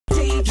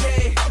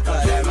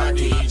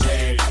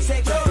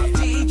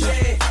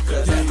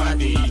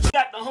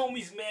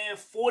homies, man.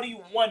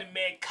 41,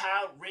 man.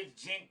 Kyle, Richh,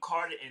 Jenn,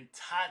 Carter, and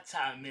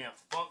Tata, man.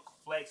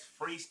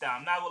 FunkFlexFreestyle.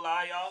 I'm not gonna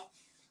lie, y'all.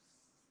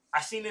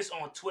 I seen this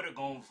on Twitter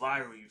going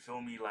viral, you feel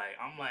me? Like,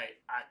 I'm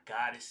like, I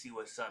gotta see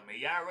what's up, man.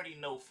 Y'all already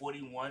know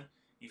 41,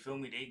 you feel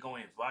me? They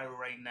going viral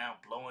right now,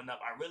 blowing up.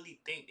 I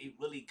really think they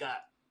really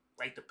got,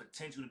 like, the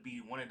potential to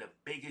be one of the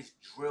biggest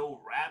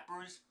drill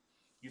rappers,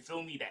 you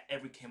feel me, that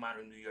ever came out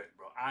of New York,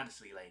 bro.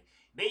 Honestly, like,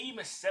 they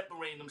even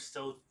separating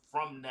themselves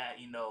from that,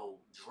 you know,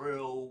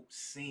 drill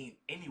scene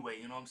anyway,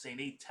 you know what I'm saying?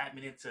 They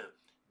tapping into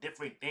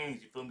different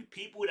things, you feel me?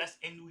 People that's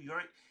in New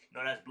York, you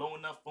know, that's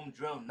blowing up from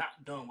drill,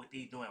 not doing what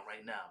they doing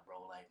right now, bro.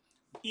 Like,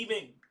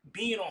 even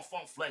being on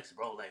Funk Flex,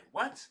 bro. Like,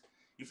 what?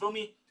 You feel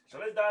me? So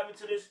let's dive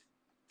into this.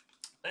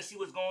 Let's see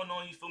what's going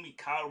on, you feel me?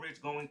 Kyle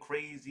Richh going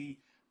crazy.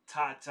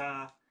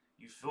 Tata,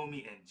 you feel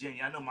me? And Jenn.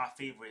 Y'all know my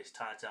favorite is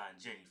Tata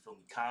and Jenn, you feel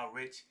me? Kyle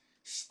Richh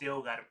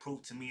still got to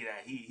prove to me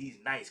that he's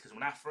nice. Because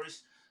when I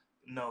first,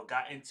 you know,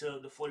 got into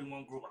the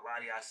 41 group, a lot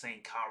of y'all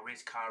saying Kyle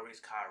Richh, Kyle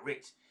Richh, Kyle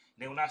Richh. And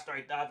then when I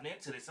started diving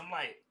into this, I'm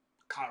like,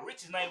 Kyle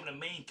Richh is not even the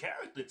main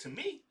character to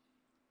me.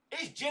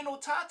 It's Jenn or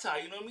Tata,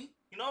 you know what I mean?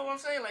 You know what I'm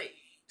saying? Like,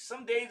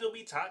 some days it'll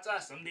be Tata,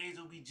 some days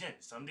it'll be Jenn.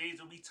 Some days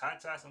it'll be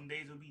Tata, some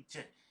days it'll be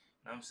Jenn.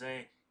 You know what I'm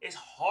saying? It's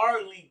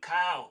hardly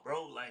Kyle,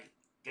 bro. Like,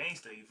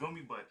 gangster, you feel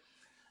me? But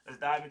let's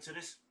dive into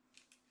this.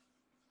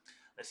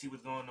 Let's see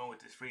what's going on with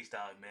this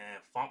freestyle, man.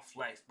 Funk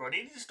Flex, bro. They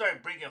need to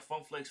start bringing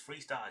Funk Flex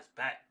freestyles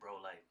back, bro.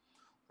 Like,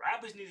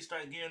 rappers need to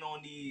start getting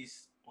on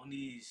these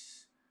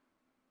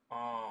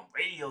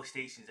radio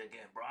stations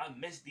again, bro. I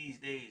miss these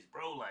days,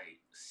 bro. Like,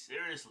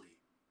 seriously.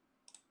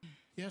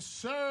 Yes,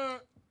 sir.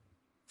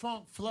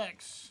 Funk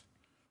Flex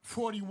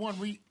 41.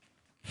 We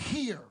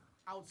here.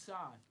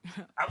 Outside.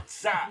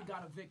 Outside. We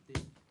got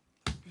evicted.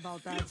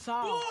 About that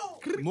song.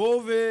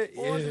 Move it.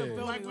 Yeah.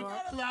 Like, we're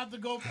not allowed to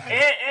go back.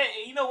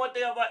 And you know one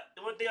thing I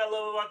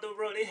love about them,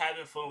 bro? They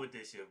having fun with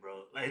this shit,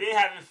 bro. Like, they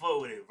having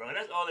fun with it, bro.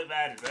 That's all that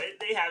matters, right?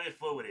 They having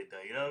fun with it,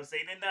 though. You know what I'm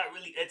saying? They're not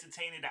really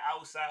entertaining the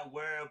outside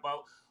world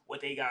about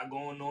what they got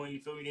going on. You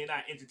feel me? They're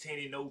not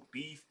entertaining no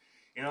beef.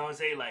 You know what I'm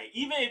saying? Like,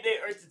 even if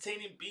they're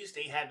entertaining beefs,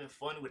 they having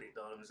fun with it,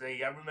 though. You know what I'm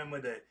saying? I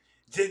remember the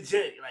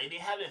Jenn. Like, they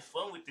having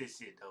fun with this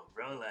shit, though,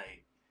 bro.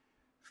 Like,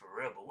 for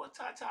real. But what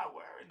Tata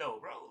wearing, though,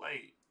 bro?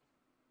 Like,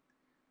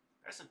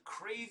 that's a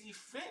crazy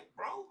fit,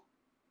 bro.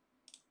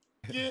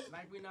 Yeah.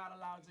 Like, we not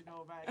allowed to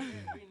go back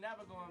in. We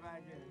never going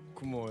back in.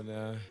 Come on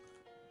now.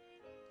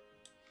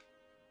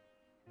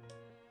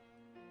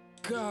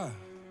 God.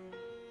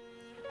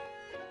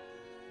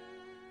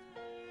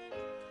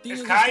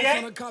 It's Kanye?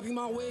 Trying to copy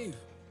my wave.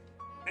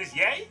 It's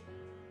Ye?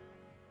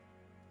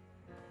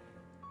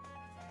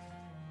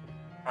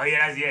 Oh,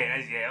 yeah, that's Ye.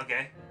 That's Ye.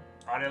 Okay.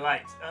 All the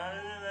lights.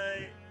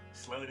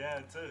 Slow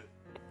down, too.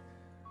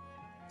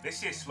 This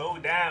shit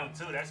slowed down,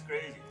 too. That's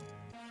crazy.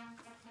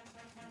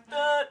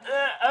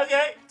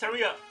 Okay. Turn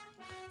me up.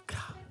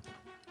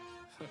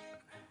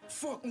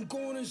 Fuck, I'm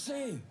going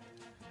insane.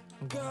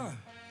 God.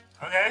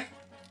 Okay.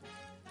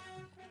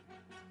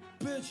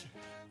 Bitch.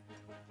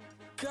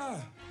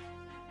 God.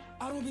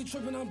 I don't be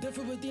tripping, I'm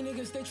different with these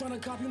niggas, they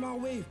tryna copy my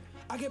wave.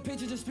 I get paid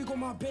to just speak on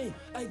my pain.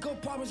 Like, good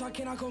problems, I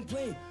cannot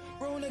complain.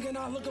 Real nigga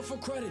not looking for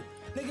credit.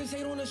 Niggas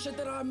hate on the shit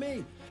that I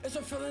made. It's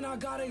a feeling I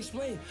gotta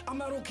explain. I'm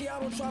not okay, I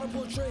don't try to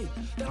portray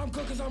that I'm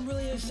good cause I'm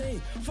really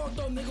insane. Fucked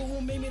up nigga who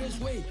made me this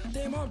way.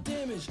 Damn, I'm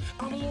damaged,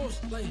 I'm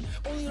lost. Like,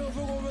 only the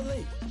real gon'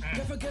 relate.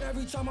 Can't forget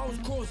every time I was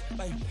crossed.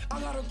 Like,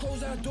 I gotta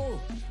close that door.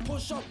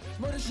 Push up,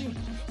 murder scene.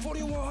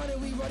 4100,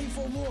 we ready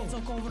for war.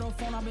 Took over the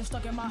phone, I've been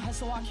stuck in my head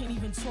so I can't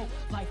even talk.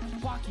 Like,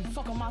 Rocky,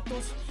 fuck up my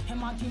thoughts. And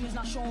my demons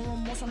not showing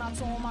remorse when I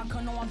told him I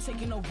couldn't know I'm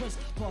taking a risk.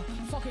 But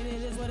fuck it,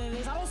 it is what it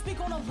is. I don't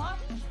speak on the line.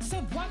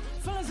 Sit what?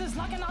 Feelings is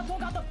locking, I don't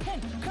got the pen.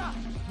 God.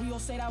 We all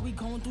say that we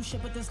going through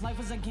shit, but this life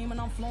is a game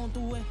and I'm flowing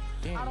through it.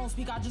 Damn. I don't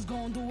speak, I just go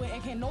and do it.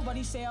 And can't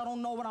nobody say I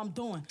don't know what I'm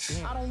doing.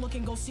 Damn. I don't look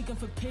and go seeking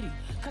for pity,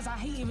 cause I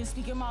hate even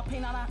speaking my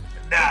pain. Nah,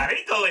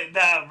 they going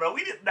down, bro.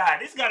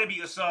 This gotta be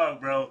a song,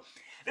 bro.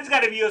 This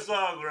gotta be a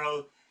song,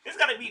 bro. This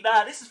gotta be,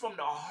 this is from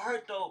the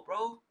heart, though,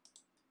 bro.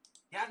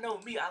 Y'all know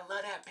me, I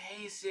love that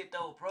pain shit,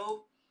 though,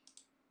 bro.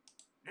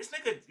 This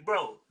nigga,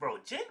 bro,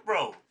 Jenn,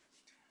 bro.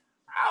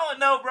 I don't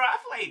know, bro. I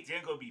feel like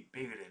Jenn gonna be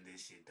bigger than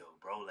this shit, though,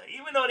 bro. Like,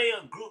 even though they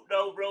a group,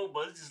 though, bro,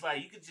 but it's just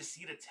like, you can just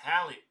see the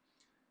talent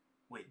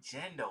with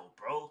Jenn, though,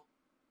 bro.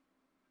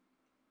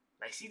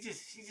 Like, she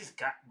just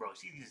got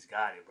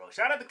it, bro.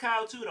 Shout out to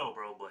Kyle, too, though,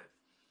 bro, but...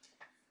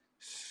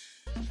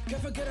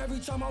 Can't forget every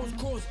time I was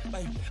crossed.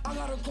 Like, I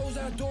gotta close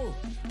that door.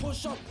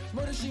 Push up,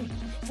 murder scene.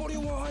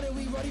 4100,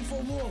 we ready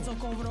for war.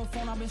 Took over the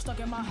phone, I've been stuck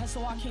in my head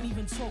so I can't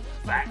even talk.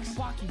 Facts.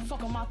 Rocky,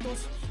 fuck up my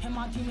thoughts. And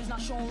my demons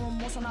not showing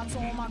remorse when I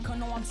told him I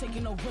couldn't know I'm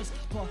taking a risk.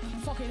 But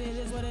fuck it, it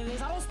is what it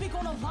is. I don't speak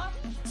on the line.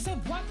 Sit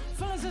what?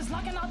 Feelings is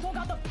locking, I don't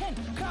got the pen.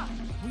 God.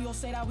 We all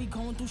say that we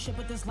going through shit,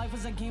 but this life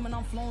is a game and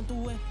I'm flowing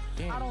through it.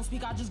 Damn. I don't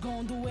speak, I just go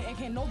and do it. And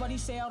can't nobody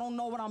say I don't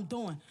know what I'm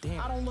doing. Damn.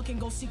 I don't look and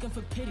go seeking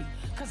for pity,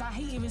 cause I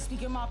hate even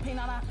speaking my pain.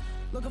 I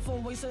looking for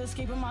ways to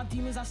escaping my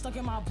demons I stuck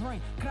in my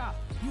brain. God,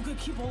 you could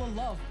keep all the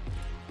love.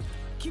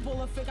 keep all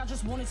the fake, I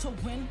just wanted to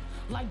win.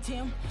 Like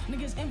damn,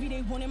 niggas envy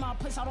they won in my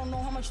place. I don't know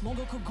how much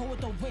longer could go with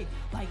the weight.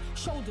 Like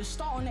shoulders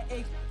start on the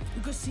ache.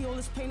 You can see all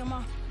this pain in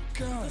my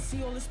God. You can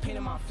see all this pain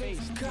in my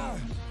face. God,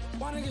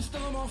 my niggas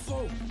still in my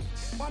flow.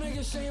 My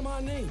niggas saying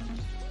my name.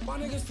 My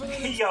niggas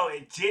feeling Yo,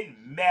 and Jenn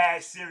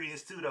mad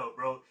serious too though,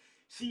 bro.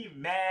 She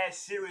mad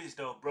serious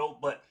though, bro.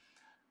 But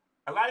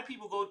a lot of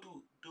people go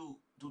through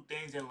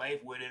things in life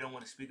where they don't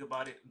want to speak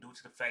about it due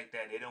to the fact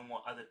that they don't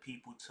want other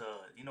people to,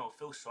 you know,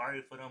 feel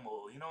sorry for them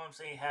or, you know what I'm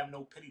saying, have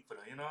no pity for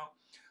them, you know?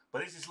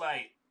 But it's just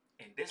like,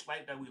 in this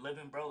life that we live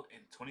in, bro,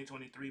 in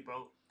 2023,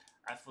 bro,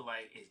 I feel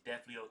like it's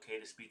definitely okay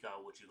to speak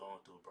out what you're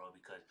going through, bro,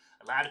 because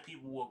a lot of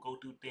people will go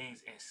through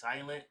things in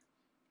silent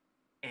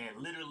and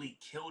literally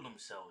kill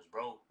themselves,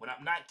 bro. When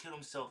I'm not kill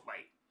themselves,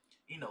 like,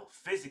 you know,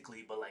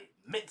 physically, but like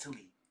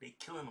mentally, they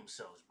killing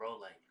themselves, bro,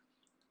 like,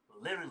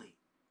 literally,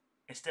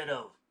 instead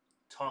of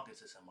talking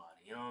to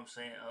somebody, you know what I'm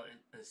saying?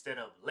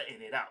 Instead of letting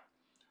it out,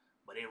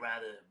 but they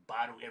rather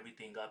bottle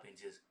everything up and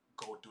just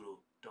go through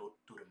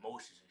the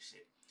motions and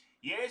shit.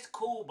 Yeah, it's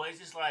cool, but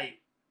it's just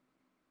like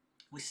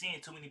we're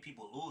seeing too many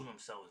people lose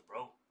themselves,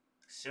 bro.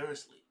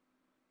 Seriously,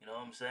 you know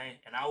what I'm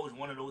saying? And I was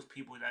one of those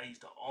people that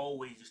used to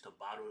always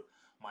bottle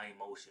my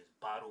emotions,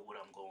 bottle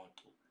what I'm going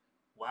through.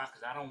 Why?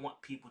 Because I don't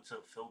want people to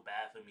feel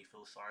bad for me,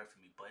 feel sorry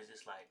for me. But it's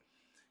just like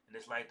in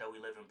this life that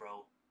we live in,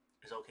 bro.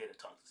 It's okay to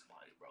talk to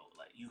somebody, bro.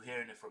 Like, you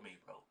hearing it from me,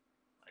 bro.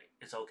 Like,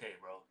 it's okay,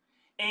 bro.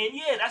 And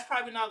yeah, that's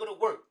probably not gonna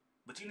work,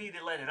 but you need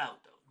to let it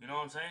out, though. You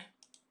know what I'm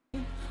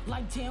saying?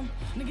 Like damn,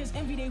 niggas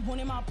envy they won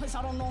in my place.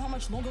 I don't know how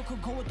much longer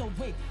could go with the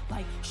weight.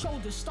 Like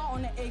shoulders start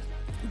on the ache.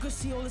 You can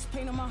see all this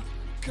pain in my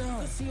God. You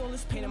can see all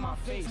this pain in my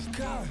face.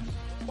 God,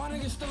 my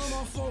niggas still in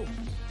my flow.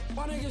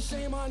 My niggas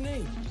saying my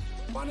name.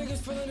 My niggas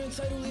feeling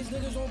entitled. These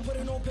niggas won't put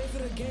in no pay for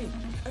the game.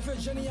 And for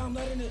Jenny, I'm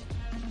letting it.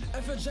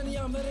 And for Jenny,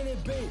 I'm letting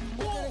it be.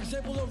 Look at an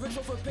example of Richh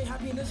for pay.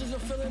 Happiness is a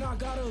feeling I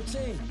gotta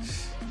obtain.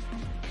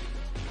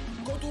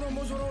 Go through the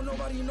most without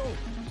nobody know.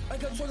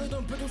 Like a toilet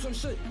done been through some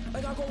shit.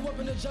 Like I go up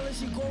and the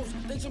jealousy grows.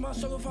 Think to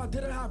myself, if I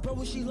didn't have bro,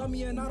 would she love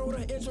me? And I know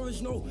the answer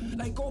is no.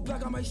 Like go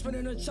back, I might spend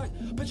in a check.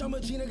 Bitch, I'm a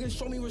G nigga,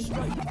 show me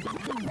respect.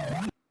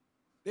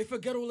 They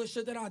forget all the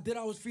shit that I did.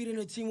 I was feeding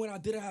the team when I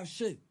didn't have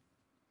shit.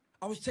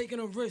 I was taking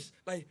a risk.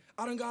 Like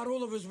I done got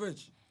all of us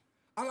rich.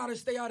 I gotta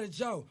stay out of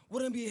jail.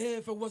 Wouldn't be here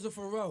if it wasn't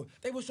for real.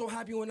 They were so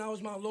happy when I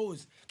was my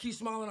lowest. Keep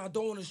smiling, I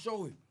don't wanna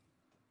show it.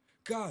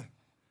 God,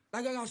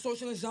 like I got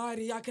social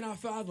anxiety, I cannot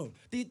fathom.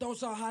 These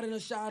thoughts are hiding in the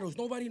shadows.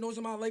 Nobody knows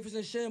that my life is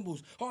in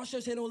shambles.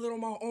 Hardships handle it on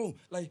my own.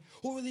 Like,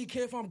 who really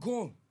care if I'm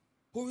gone?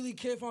 Who really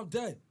care if I'm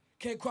dead?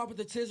 Can't cry with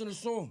the tears in the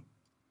song.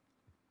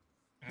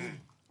 I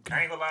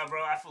ain't gonna lie,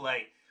 bro. I feel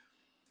like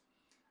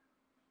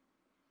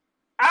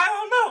I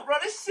don't know, bro.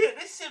 This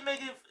shit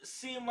make it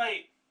seem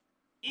like,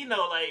 you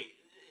know, like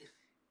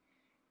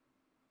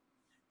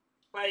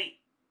I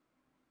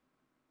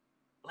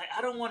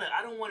don't wanna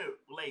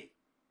like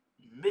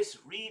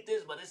misread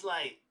this, but it's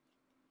like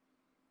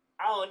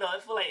I don't know. I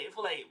feel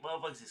like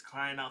motherfuckers is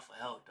crying out for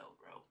help though,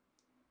 bro.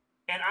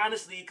 And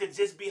honestly, it could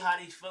just be how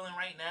they feeling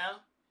right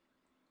now.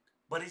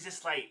 But it's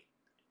just like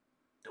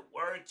the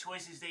word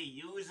choices they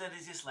use, and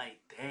it's just like,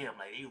 damn,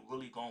 like they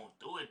really going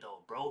through it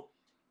though, bro.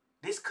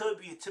 This could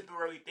be a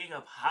temporary thing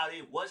of how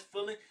they was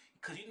feeling,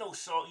 because you know,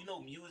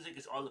 music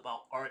is all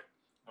about art.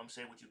 You know what I'm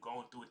saying, what you're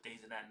going through and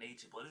things of that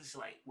nature. But it's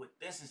like with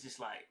this, it's just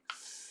like,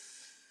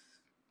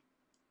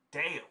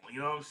 damn, you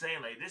know what I'm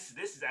saying? Like this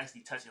is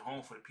actually touching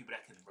home for the people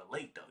that can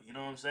relate though. You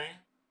know what I'm saying?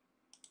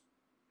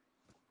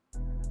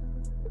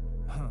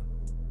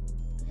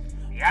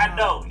 Y'all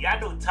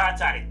know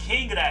Tata the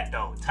king of that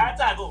though.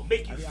 Tata gonna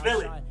make you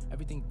feel it.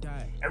 Everything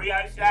died. Every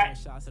other shot,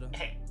 Shots to the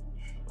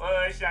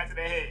shot to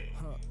the head.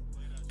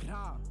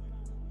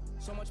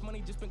 So much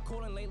money just been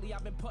calling lately.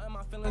 I've been putting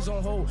my feelings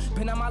on hold.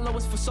 Been at my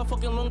lowest for so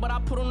fucking long, but I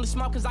put on the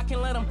smile cause I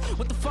can't let them.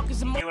 What the fuck is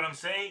You know what I'm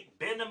saying?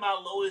 Been at my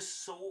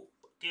lowest so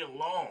fucking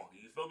long.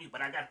 You feel me?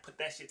 But I gotta put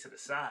that shit to the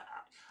side.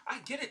 I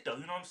get it though.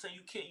 You know what I'm saying?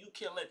 You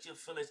can't let your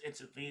feelings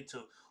intervene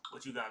to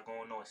what you got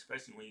going on,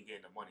 especially when you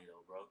getting the money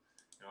though, bro.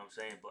 You know what I'm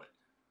saying? But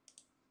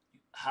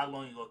how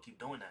long you gonna keep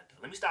doing that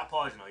though? Let me stop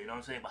pausing though. You know what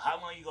I'm saying? But how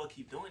long you gonna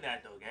keep doing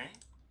that though, gang?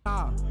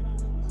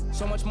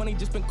 So much money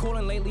just been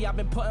calling lately. I've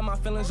been putting my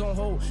feelings on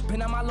hold.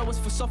 Been at my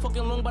lowest for so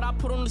fucking long, but I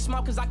put on the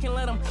smile cause I can't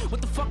let them. What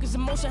the fuck is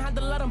emotion? Had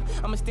to let them.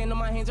 I'ma stand on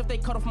my hands if they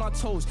cut off my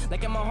toes.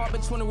 Like in my heart been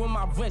twinning with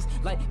my wrist.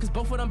 Like, cause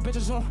both of them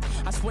bitches on.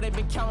 I swear they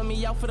been counting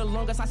me out for the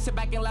longest. I sit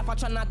back and laugh. I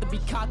try not to be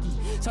cocky.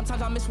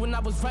 Sometimes I miss when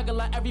I was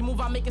regular. Every move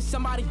I make is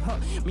somebody.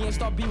 Me and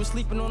Star B was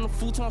sleeping on the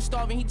futon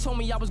starving. He told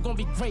me I was gonna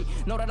be great.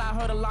 Know that I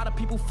hurt a lot of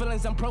people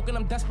feelings. I'm broken,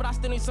 I'm desperate. I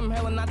still need some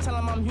help. And I tell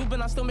him I'm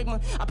human. I still make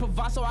my. I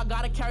provide, so I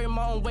gotta carry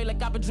my own weight.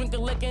 Like I've been drinking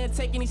liquor.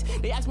 taking these.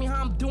 They ask me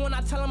how I'm doing,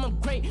 I tell them I'm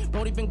great.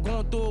 Brody been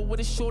going through it with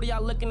his shorty, I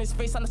look in his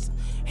face. I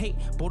hate,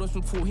 Brody's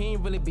from food, he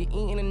ain't really been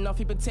eating enough.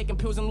 He been taking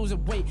pills and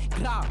losing weight.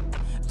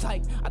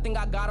 Like, I think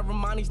I gotta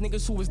remind these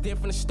niggas who was there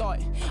from the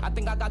start. I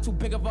think I got too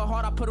big of a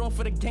heart, I put on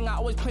for the gang, I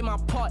always play my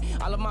part.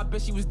 I love my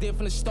bitch, she was there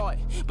from the start.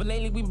 But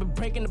lately we been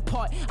breaking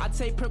apart. I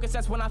take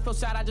Percocets when I feel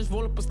sad, I just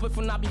roll up a spliff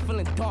when I be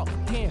feeling dark.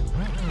 Damn.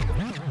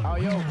 Oh,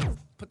 yo.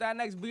 Put that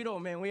next beat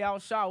on, man. We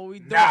outside. What we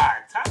doing? Nah,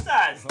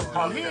 Tata's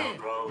tough though,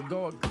 bro. We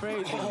going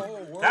crazy.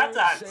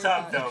 Tata's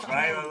tough though, bro.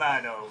 I ain't gonna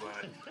lie though,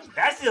 man.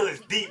 That shit was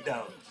deep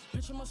though.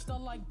 Bitch, I'm a star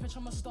like, bitch,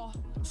 I'm a star.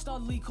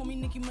 Studley, call me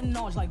Nicki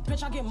Minaj. Like,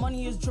 bitch, I get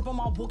money, is drip on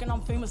my book, and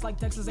I'm famous like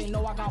Texas, ain't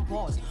know I got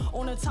bars.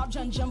 On the top,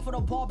 Jenn for the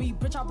Barbie.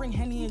 Bitch, I bring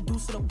Henny and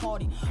Deuce to the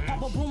party.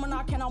 Pop a broom and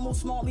I cannot move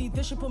smartly.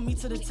 This shit put me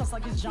to the test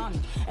like it's Johnny.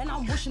 And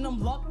I'm wishing them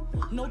luck.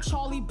 No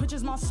Charlie,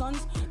 bitches, my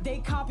sons. They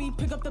copy,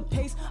 pick up the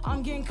pace.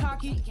 I'm getting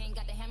cocky.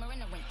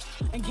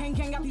 And gang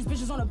got these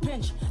bitches on a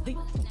bench. They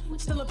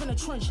still up in the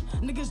trench.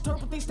 Niggas dirt,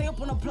 but they stay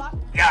up on the block.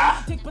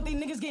 Yeah. Dick, but they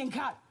niggas getting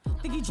caught.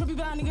 Think he drippy,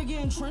 but that nigga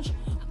getting trenched.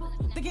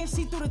 They can't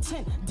see through the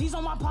tent. D's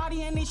on my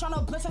body and they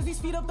tryna blitz as these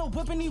feet up the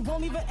whip and he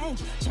won't even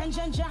inch. Jenn,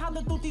 how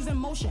the thooties in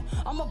motion.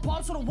 I'm a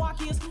bob to the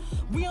walkiest.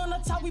 We on the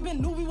top, we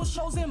been knew we was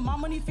chosen. My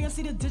money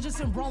fancy the digits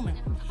in Roman.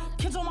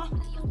 Kids on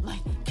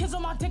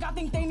my dick, I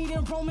think they need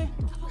enrollment.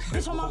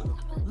 Bitch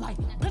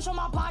on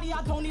my body,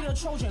 I don't need a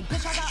Trojan.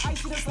 Bitch, I got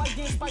icy, this life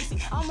getting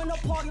spicy. I'm in a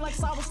party like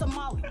Cyrus to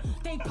Molly.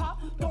 They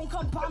pop, don't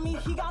come by me.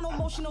 He got no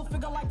emotional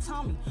figure like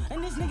Tommy.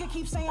 And this nigga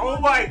keeps saying, oh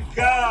my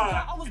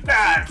god.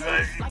 Nah,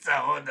 son, she's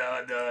tough. Hold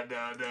on,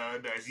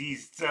 no.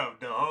 She's tough,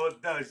 though.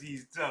 Hold on,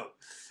 she's tough.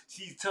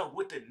 She's tough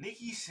with the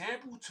Nicki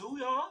sample, too,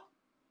 y'all?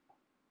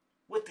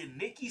 With the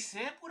Nicki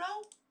sample,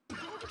 though?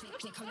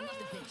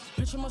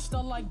 Bitch, I'm a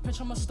star like, bitch,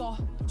 I'm a star.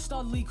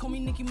 Studley, call me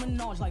Nicki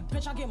Minaj. Like,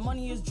 bitch, I get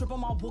money, is drip on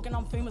my book, and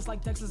I'm famous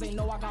like Texas, ain't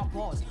know I got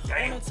bars.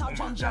 Damn, on the top,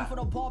 Jenn for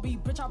the Barbie.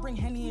 Bitch, I bring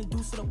Henny and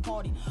Deuce to the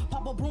party.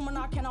 Pop a broom and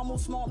I cannot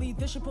move smartly.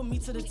 This shit put me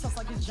to the test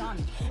like it's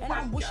Johnny. And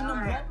I'm wishing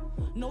them luck.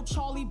 No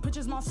Charlie,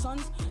 bitches, my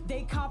sons.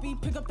 They copy,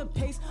 pick up the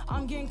pace.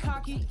 I'm getting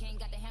cocky.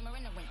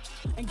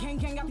 And gang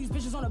got these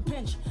bitches on a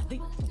bench. They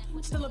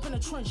still up in the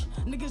trench.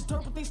 Niggas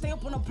dirt, but they stay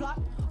up on the block.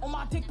 On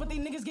my dick, but they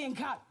niggas getting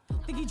caught.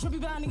 Think he drippy,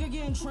 but that nigga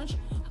getting trenched.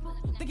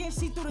 They can't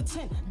see through the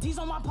tent. D's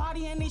on my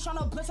body and they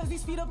tryna blitz as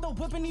these feet up the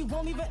whip and he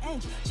won't even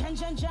inch.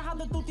 Jenn, how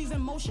the thooties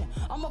in motion.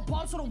 I'm a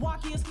bob to the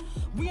walkiest.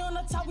 We on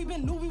the top, we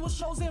been knew we was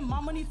chosen. My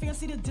money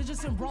fancy the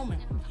digits in Roman.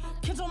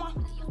 Kids on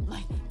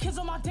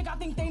my dick, I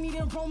think they need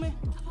enrollment.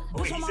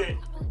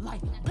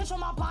 Bitch on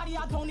my body,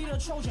 I don't need a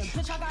Trojan.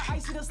 Bitch, I got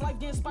icy, this life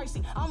getting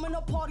spicy. I'm in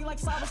a party like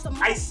Cyrus the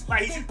Molly.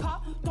 They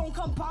pop, don't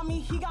come by me.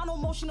 He got no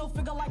emotional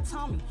figure like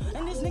Tommy.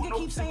 And this nigga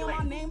keeps saying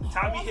my name.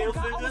 Tommy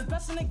I was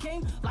best in the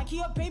game. Like he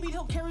a baby,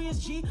 he'll carry his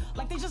G.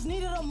 Like they just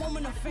needed a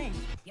moment of fame.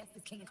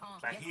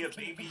 Like he a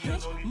baby,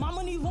 bitch, my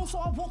money long, so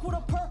I walk with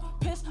a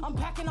purpose. I'm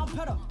packing, I'm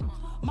better.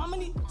 My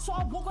money, so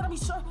I walk with every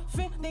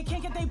surfing. They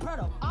can't get they bread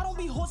up. I don't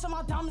be horsing,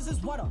 my diamonds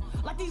is wetter.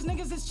 Like these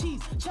niggas is cheese,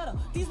 cheddar.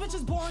 These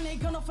bitches boring, they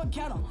gonna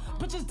forget them.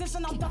 Bitches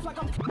dissing, I'm deaf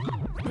like I'm.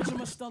 Bitch,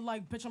 I'm a star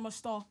like, bitch, I'm a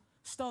star.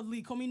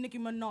 Studley, call me Nicki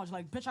Minaj.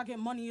 Like, bitch, I get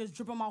money, is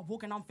dripping my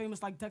walk, and I'm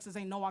famous like Texas,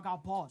 ain't know I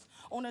got bars.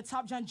 On the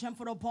top, Jenn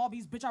for the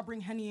Barbies. Bitch, I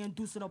bring Henny and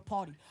Deuce to the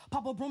party.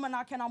 Pop a broom and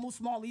I cannot move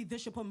smartly.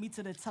 This shit put me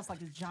to the test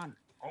like it's Johnny.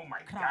 Oh my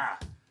god.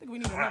 I think we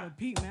need another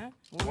beat, man.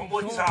 One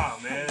more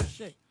time, man.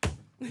 Shit.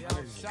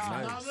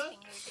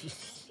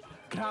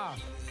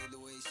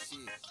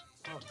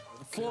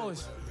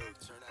 Fours.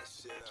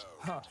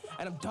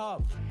 And I'm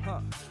dub.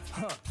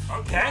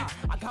 Okay.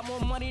 I got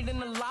more money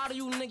than a lot of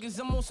you niggas.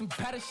 I'm on some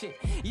better shit.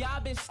 Yeah,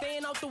 I've been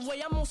staying out the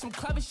way. I'm on some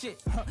clever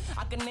shit.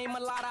 I can name a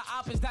lot of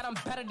options that I'm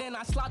better than.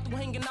 I slide through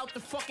hanging out the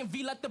fucking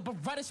V like the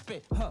Beretta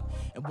spit.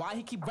 And why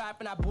he keep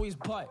rapping that boy's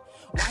butt?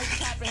 Why he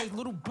tapping his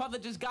little brother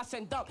just got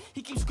sent up?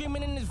 He keeps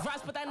screaming in his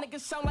raps, but that nigga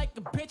sound like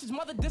a bitch. His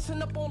mother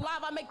dissing up on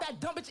live. I make that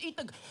dumb bitch eat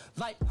the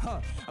like.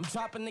 I'm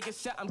dropping nigga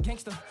shit. I'm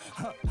gangster.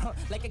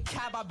 Like a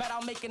cab, I bet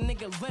I'll make a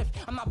nigga lift.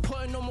 I'm not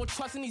putting no more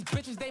trust in these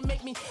bitches. They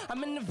make me.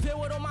 I'm in the Ville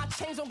with all my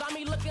chains on, got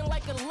me looking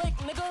like a lick,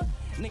 nigga.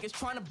 Niggas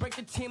trying to break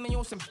the team, they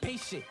on some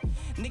base shit.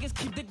 Niggas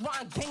keep dick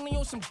riding gang, they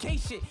on some gay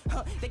shit.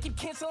 They keep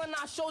canceling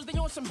our shows, they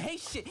on some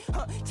hate shit.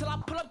 Till I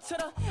pull up to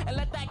the and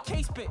let that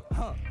case spit.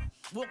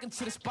 Walking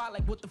to the spot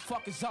like what the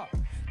fuck is up?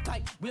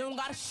 Like, we don't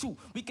gotta shoot,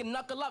 we can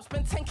knuckle up.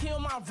 Spend 10K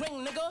on my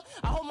ring, nigga.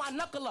 I hold my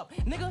knuckle up,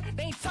 nigga.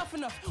 They ain't tough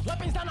enough.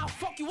 Weapons down, I'll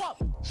fuck you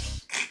up.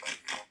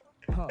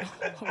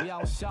 We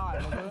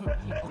outside,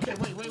 nigga. Okay,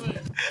 wait.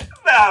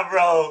 Nah,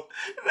 bro,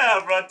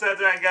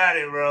 Tata, I got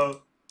it,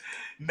 bro.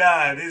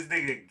 Nah, this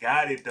nigga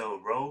got it though,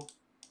 bro.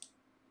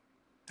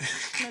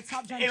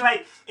 And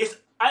like,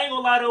 I ain't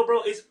gonna lie though,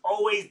 bro. It's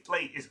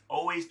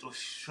always the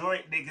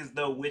short niggas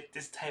though with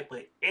this type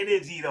of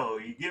energy though.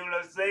 You get what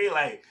I'm saying?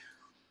 Like,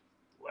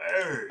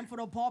 word. For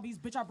the Barbies,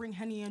 bitch, I bring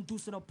Henny and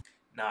Deuce to the.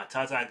 Nah,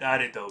 Tata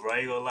got it though, bro. I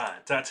ain't gonna lie,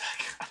 Tata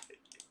got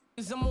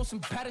it. I'm on some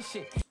better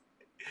shit.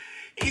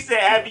 He said,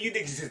 "Having you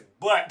niggas is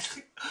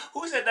butt."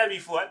 Who said that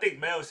before? I think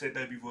Mel said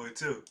that before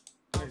too.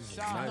 Nice.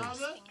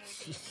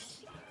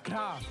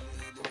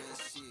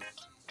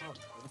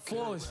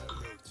 Fours.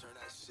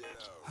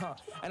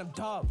 And I'm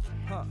dub.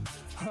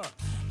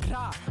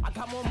 Blah. I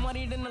got more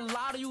money than a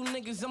lot of you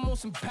niggas. I'm on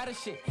some better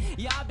shit.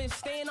 Yeah, I've been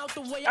staying out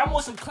the way. I'm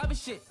on some clever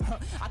shit.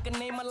 I can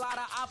name a lot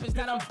of options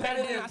that I'm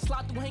better than. I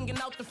slot through hanging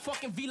out the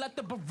fucking V like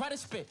the Beretta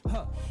spit.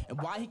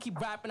 And why he keep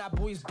rapping that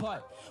boy's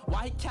butt?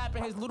 Why he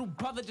capping his little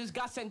brother just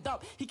got sent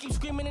up? He keep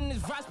screaming in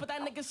his raps, but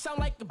that nigga sound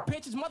like a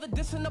bitch. His mother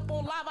dissing up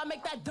on live. I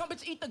make that dumb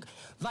bitch eat the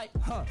like.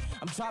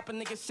 I'm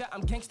dropping nigga shit.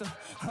 I'm gangster.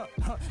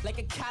 Like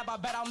a cab, I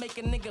bet I'll make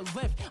a nigga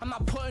lift. I'm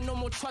not putting no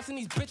more trust in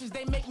these bitches.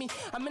 They make me.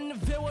 I'm in the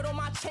Ville with all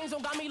my chains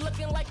on, got me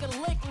looking like a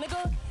lick,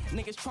 nigga.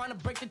 Niggas trying to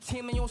break the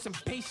team, they on some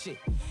base shit.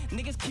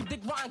 Niggas keep dick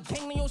riding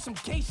gang, they on some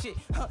gay shit.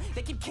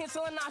 They keep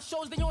canceling our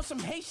shows, they on some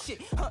hate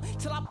shit.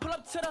 Till I pull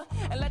up to the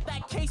and let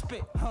that case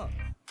spit.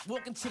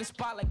 Walking to the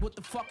spot like what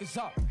the fuck is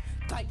up?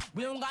 Like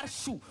we don't gotta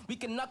shoot, we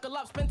can knuckle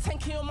up. Spend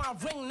 10K on my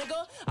ring,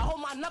 nigga. I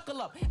hold my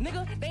knuckle up,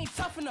 nigga. They ain't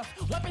tough enough.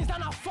 Weapons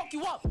down, I'll fuck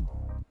you up.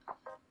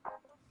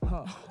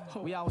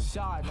 We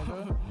outside,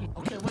 nigga.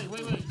 Okay,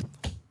 wait.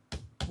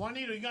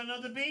 Juanito, you got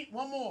another beat?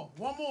 One more.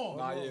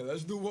 Nah, yeah,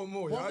 let's do one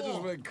more. Y'all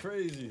just went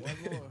crazy. One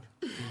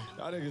more.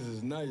 Y'all niggas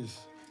is nice.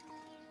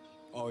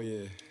 Oh,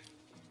 yeah.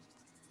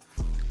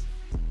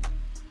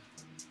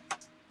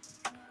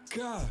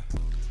 God.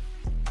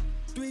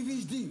 3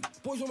 V's deep.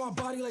 Boys on my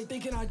body like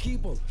thinking I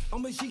keep them.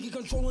 I'm a Shiki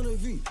controlling a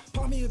V.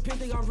 Pop me a pin,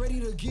 think I'm ready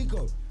to geek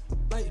up.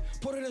 Like,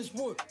 put it in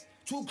sport.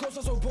 Too close,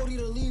 I told Brody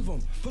to leave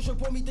him. Push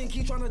up on me, think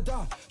he tryna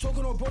die.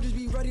 Talking on bro, just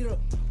be ready to.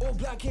 All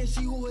black, can't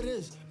see who it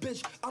is.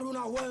 Bitch, I do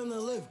not want him to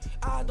live.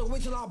 I had to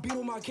wait till I beat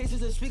on my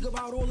cases and speak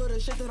about all of the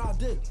shit that I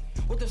did.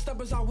 With the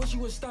steppers, I wish he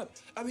would step.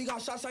 And we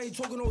got shots, I ain't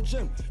talking no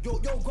gym. Yo,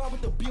 grab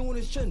with the B on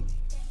his chin.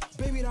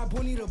 Baby, that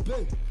boy need a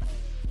big.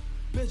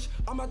 Bitch,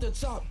 I'm at the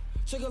top.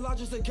 Take a lot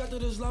just to get to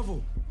this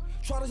level.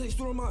 Try to stay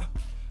through my.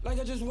 Like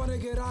I just wanna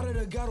get out of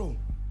the ghetto.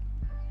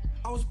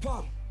 I was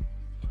pop.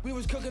 We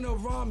was cooking up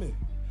ramen.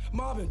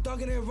 Mobbing,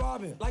 thugging and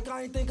robbing, like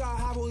I ain't think I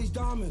have all these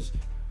diamonds.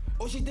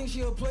 Oh, she thinks she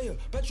a player,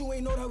 bet you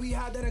ain't know that we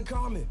had that in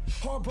common.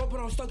 Hard bumping,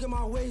 I'm stuck in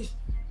my ways.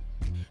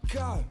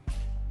 God,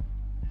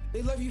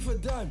 they left you for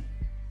dead,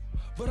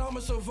 but I'm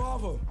a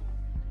survivor.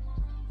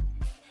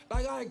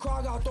 Like I ain't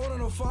cry, got thrown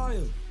in the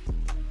fire.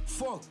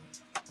 Fuck.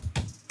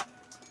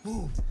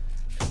 Ooh.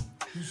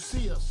 You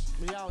see us.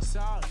 We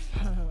outside.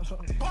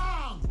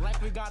 Bang!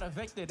 Like we got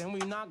evicted and we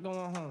not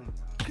going home.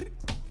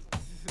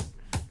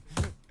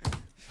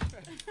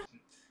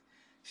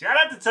 Shout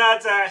out to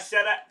Tata.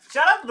 Shout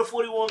out to the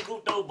 41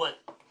 group though, but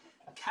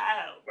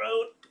Kyle,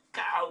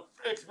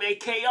 Richh, man,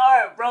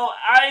 KR, bro.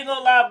 I ain't gonna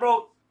lie,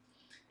 bro.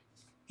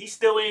 He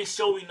still ain't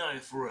show me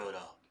nothing for real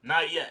though.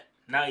 Not yet.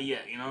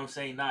 You know what I'm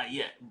saying? Not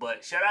yet.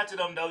 But shout out to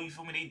them though. You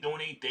feel me? They doing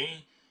their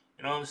thing.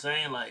 You know what I'm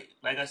saying? Like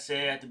I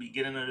said at the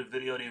beginning of the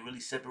video, they really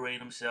separate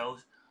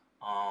themselves.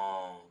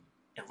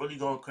 And really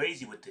going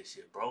crazy with this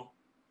shit, bro.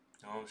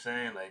 You know what I'm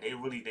saying? Like they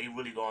really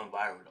going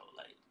viral though.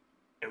 Like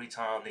every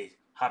time they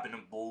hop in the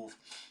booth,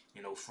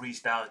 you know,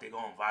 freestyles, they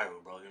going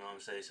viral, bro. You know what I'm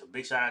saying? So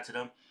big shout out to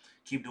them.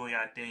 Keep doing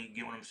your thing. You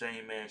get what I'm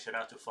saying, man? Shout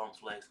out to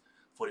FunkFlex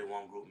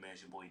 41 group, man.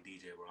 It's your boy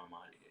DJ, bro. I'm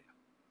out of here.